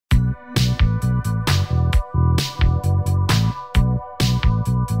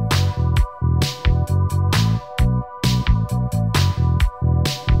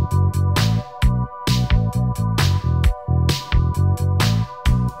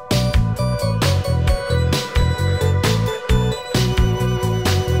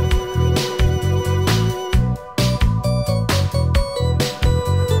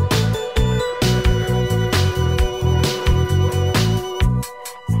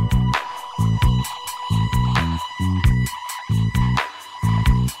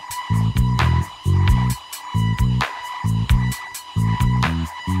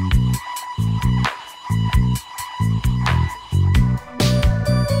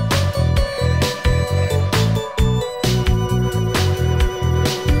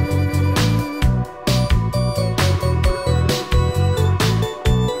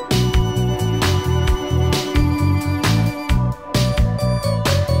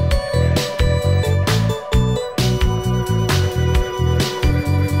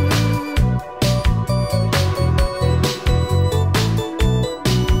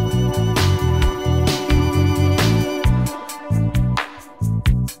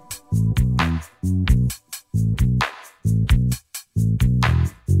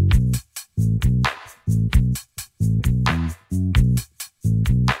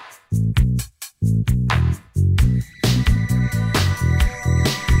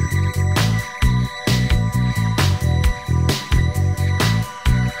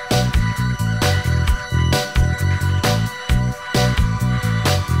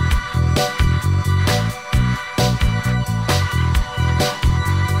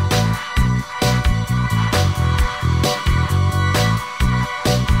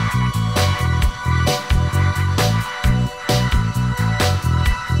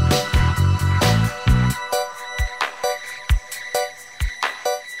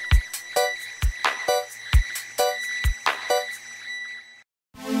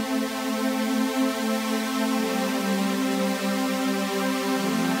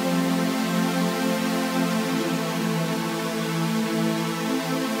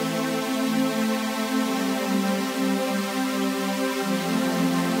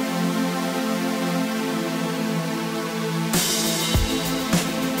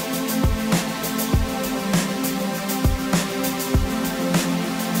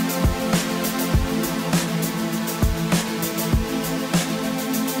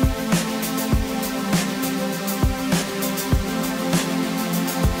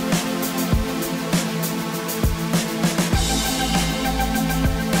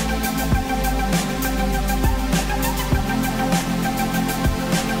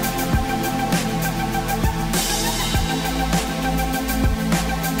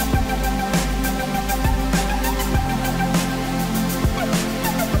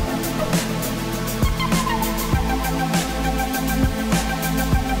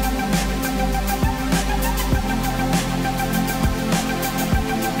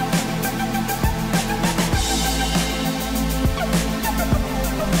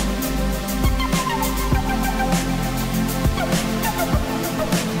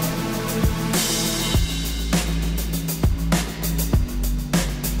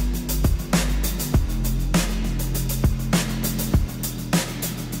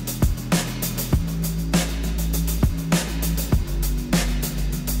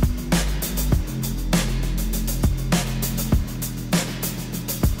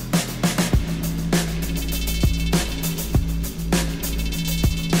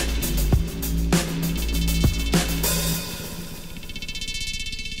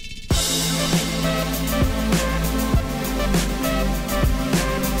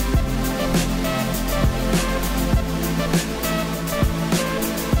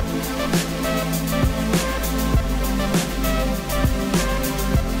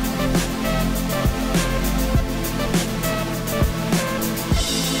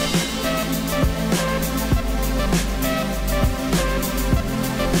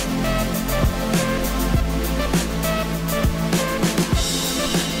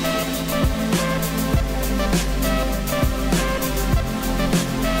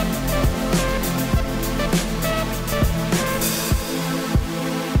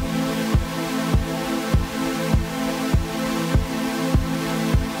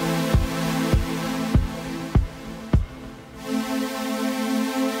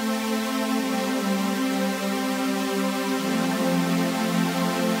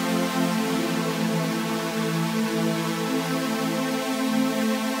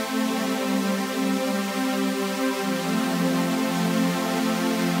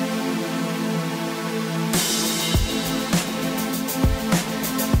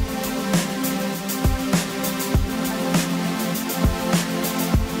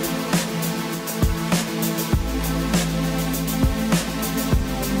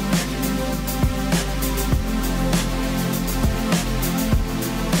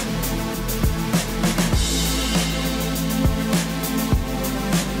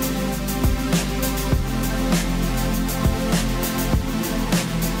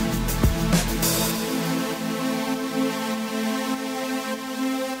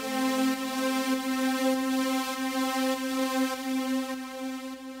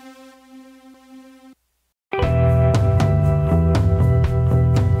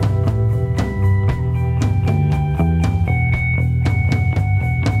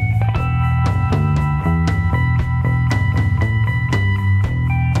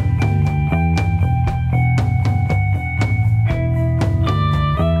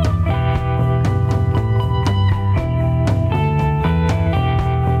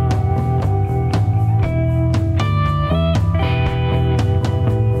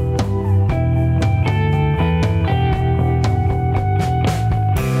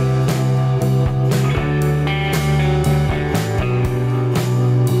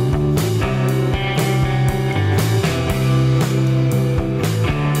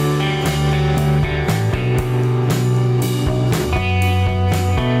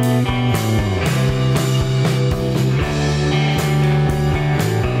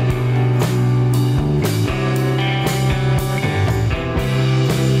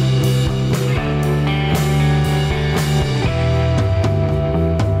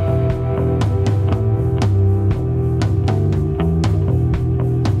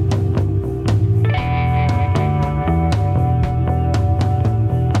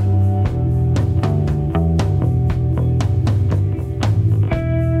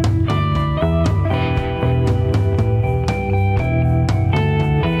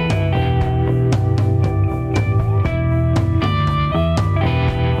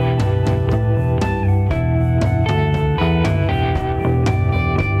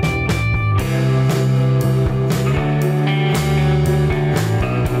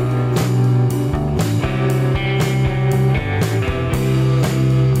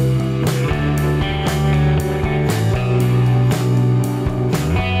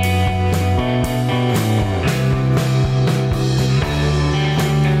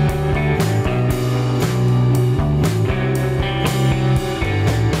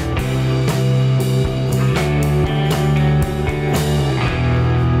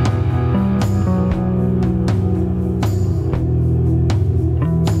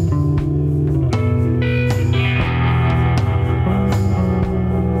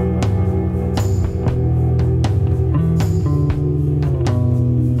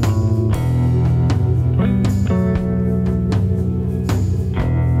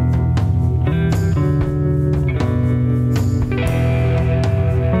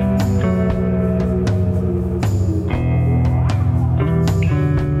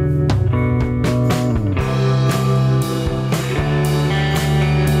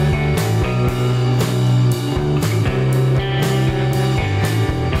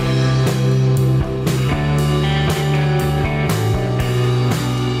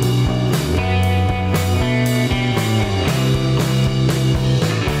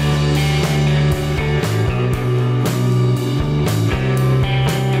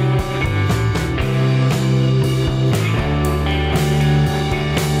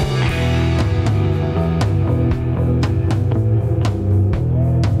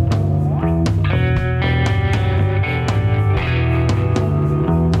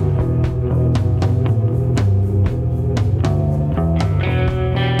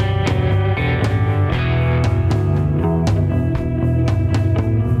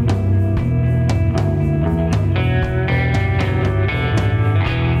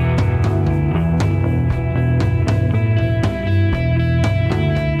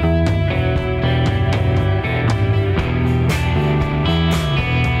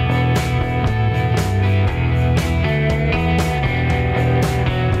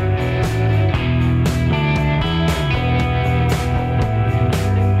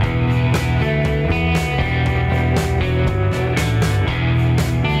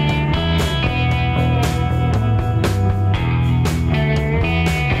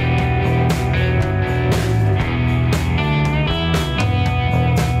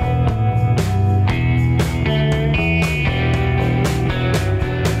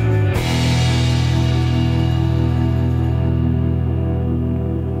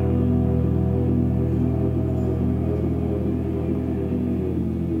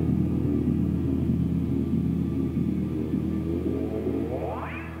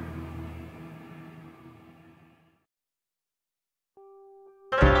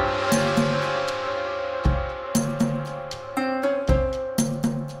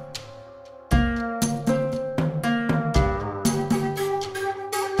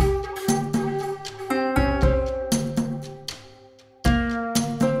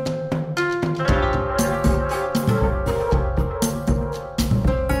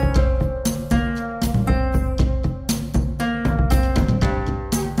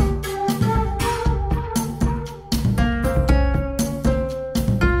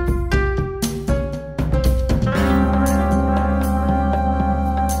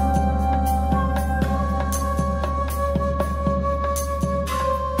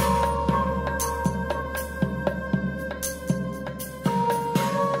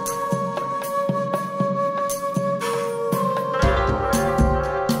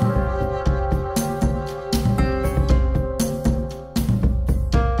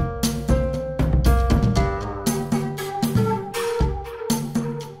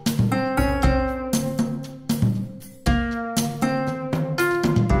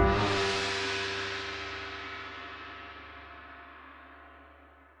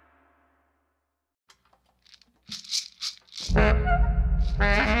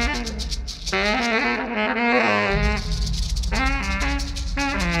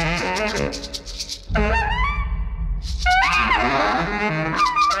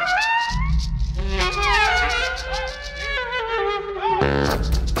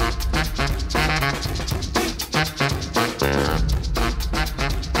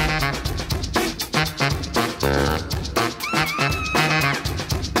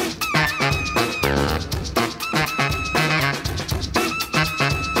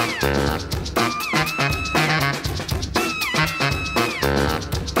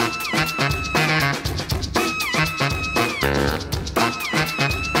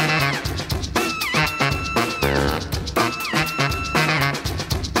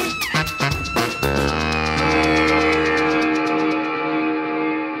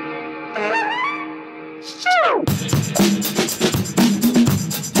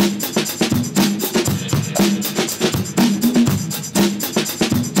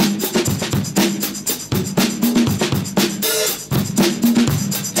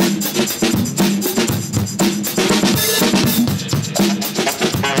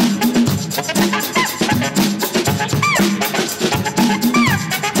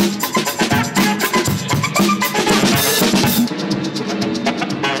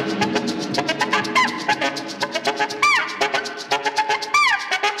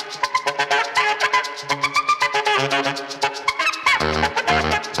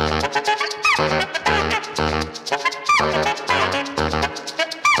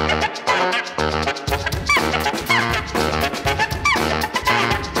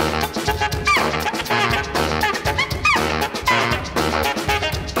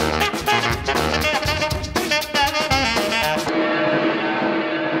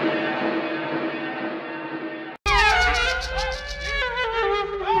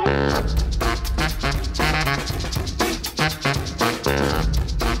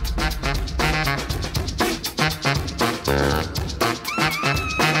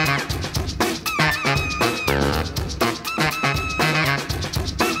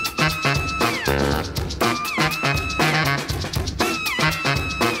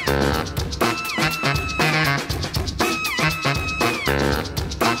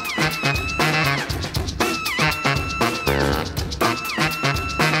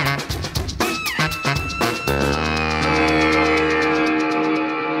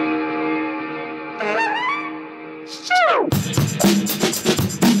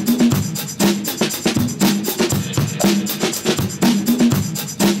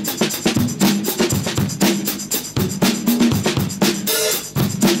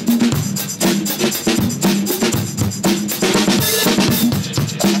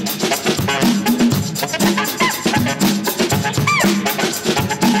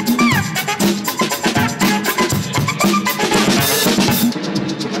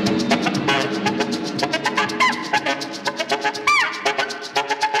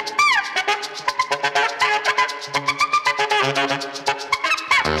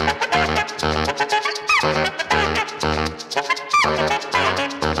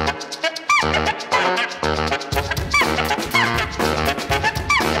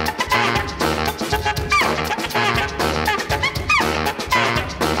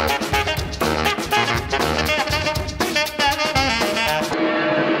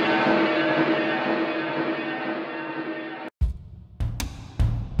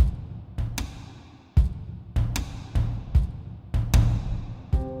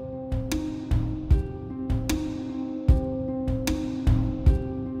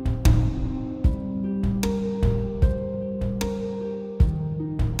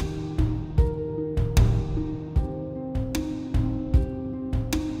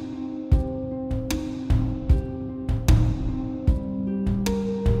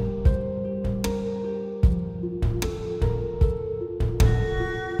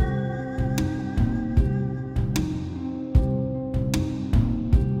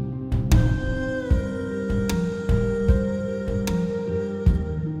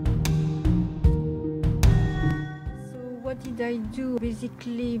I do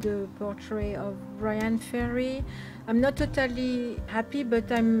basically the portrait of Bryan Ferry. I'm not totally happy,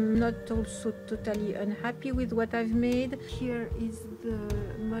 but I'm not also totally unhappy with what I've made. Here is the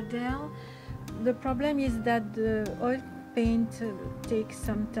model. The problem is that the oil paint takes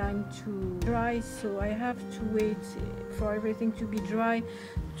some time to dry, so I have to wait for everything to be dry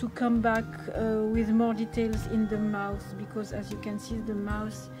to come back with more details in the mouth, because as you can see the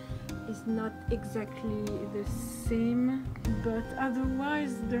mouth is not exactly the same, but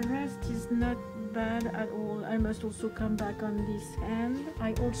otherwise the rest is not bad at all. I must also come back on this hand.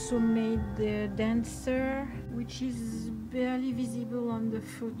 I also made the dancer, which is barely visible on the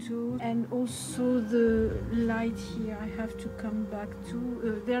photo, and also the light here I have to come back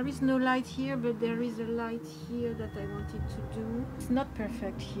to. There is no light here, but there is a light here that I wanted to do. It's not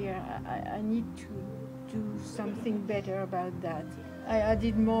perfect here. I need to do something better about that. I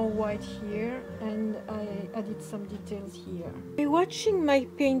added more white here and I added some details here. By watching my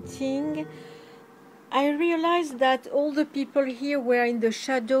painting, I realized that all the people here were in the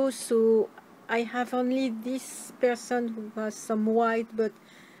shadow, so I have only this person who has some white, but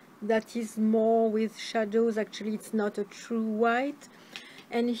that is more with shadows. Actually, it's not a true white.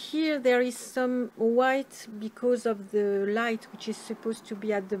 And here there is some white because of the light, which is supposed to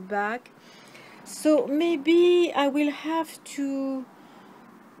be at the back. So maybe I will have to,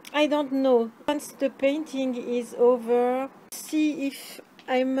 I don't know, once the painting is over, see if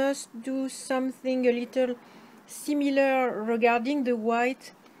I must do something a little similar regarding the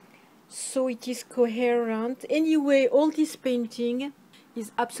white so it is coherent. Anyway, all this painting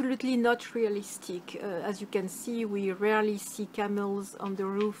is absolutely not realistic. As you can see, we rarely see camels on the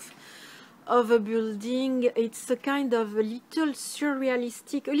roof of a building. It's a kind of a little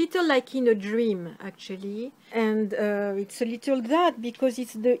surrealistic, a little like in a dream actually, and it's a little that because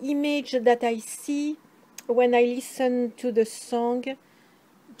it's the image that I see when I listen to the song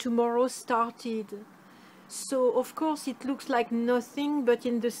Tomorrow Started. So of course it looks like nothing, but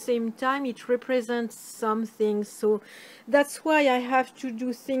in the same time it represents something. So that's why I have to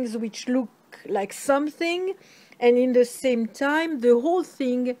do things which look like something, and in the same time the whole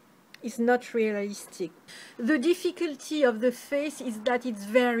thing is not realistic. The difficulty of the face is that it's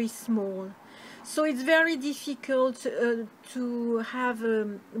very small. So it's very difficult to have a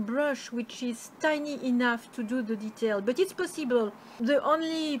brush which is tiny enough to do the detail, but it's possible. The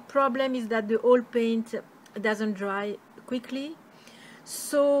only problem is that the oil paint doesn't dry quickly.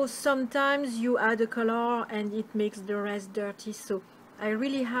 So sometimes you add a color and it makes the rest dirty. So I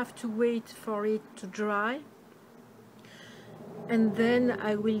really have to wait for it to dry. And then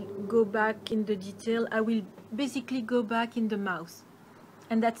I will go back in the detail. I will basically go back in the mouth,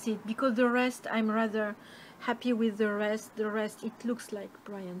 and that's it, because the rest I'm rather happy with. The rest it looks like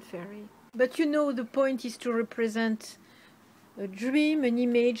Bryan Ferry, but you know, the point is to represent a dream, an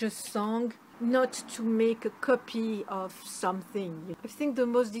image, a song, not to make a copy of something. I think the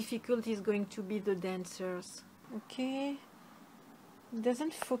most difficult is going to be the dancers. Okay, it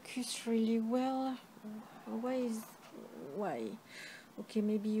doesn't focus really well. Why? Okay,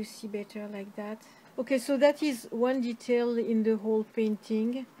 maybe you see better like that. Okay, so that is one detail in the whole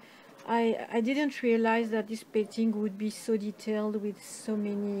painting. I didn't realize that this painting would be so detailed with so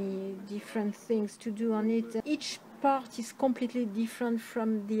many different things to do on it. Each part is completely different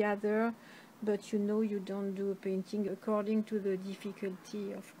from the other, but you know, you don't do a painting according to the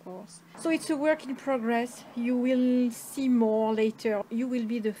difficulty, of course. So it's a work in progress. You will see more later. You will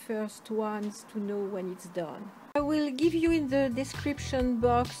be the first ones to know when it's done. I will give you in the description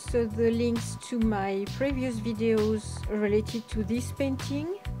box the links to my previous videos related to this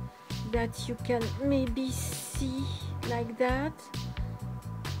painting that you can maybe see like that.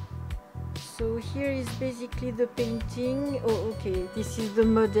 So here is basically the painting. Oh, okay, this is the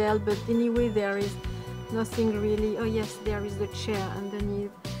model, but anyway there is nothing really. Oh yes, there is the chair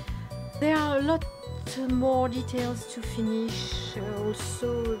underneath. There are a lot more details to finish.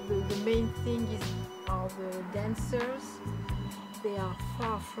 Also the main thing are the dancers. They are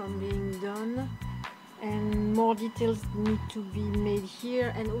far from being done, and more details need to be made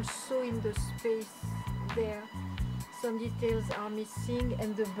here, and also in the space there some details are missing,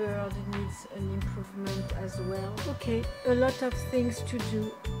 and the bird needs an improvement as well. Okay, a lot of things to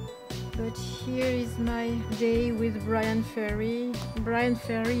do, but here is my day with Bryan Ferry. Bryan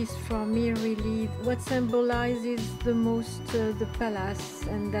Ferry is for me really what symbolizes the most the palace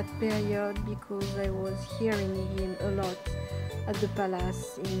and that period, because I was hearing him a lot at the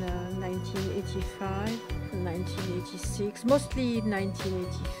palace in 1985, 1986, mostly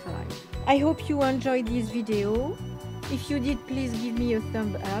 1985. I hope you enjoyed this video. If you did, please give me a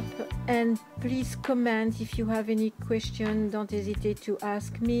thumb up, and please comment if you have any question. Don't hesitate to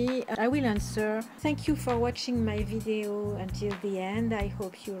ask me. I will answer. Thank you for watching my video until the end. I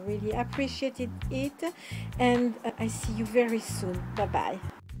hope you really appreciated it, and I see you very soon. Bye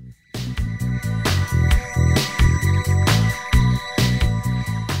bye.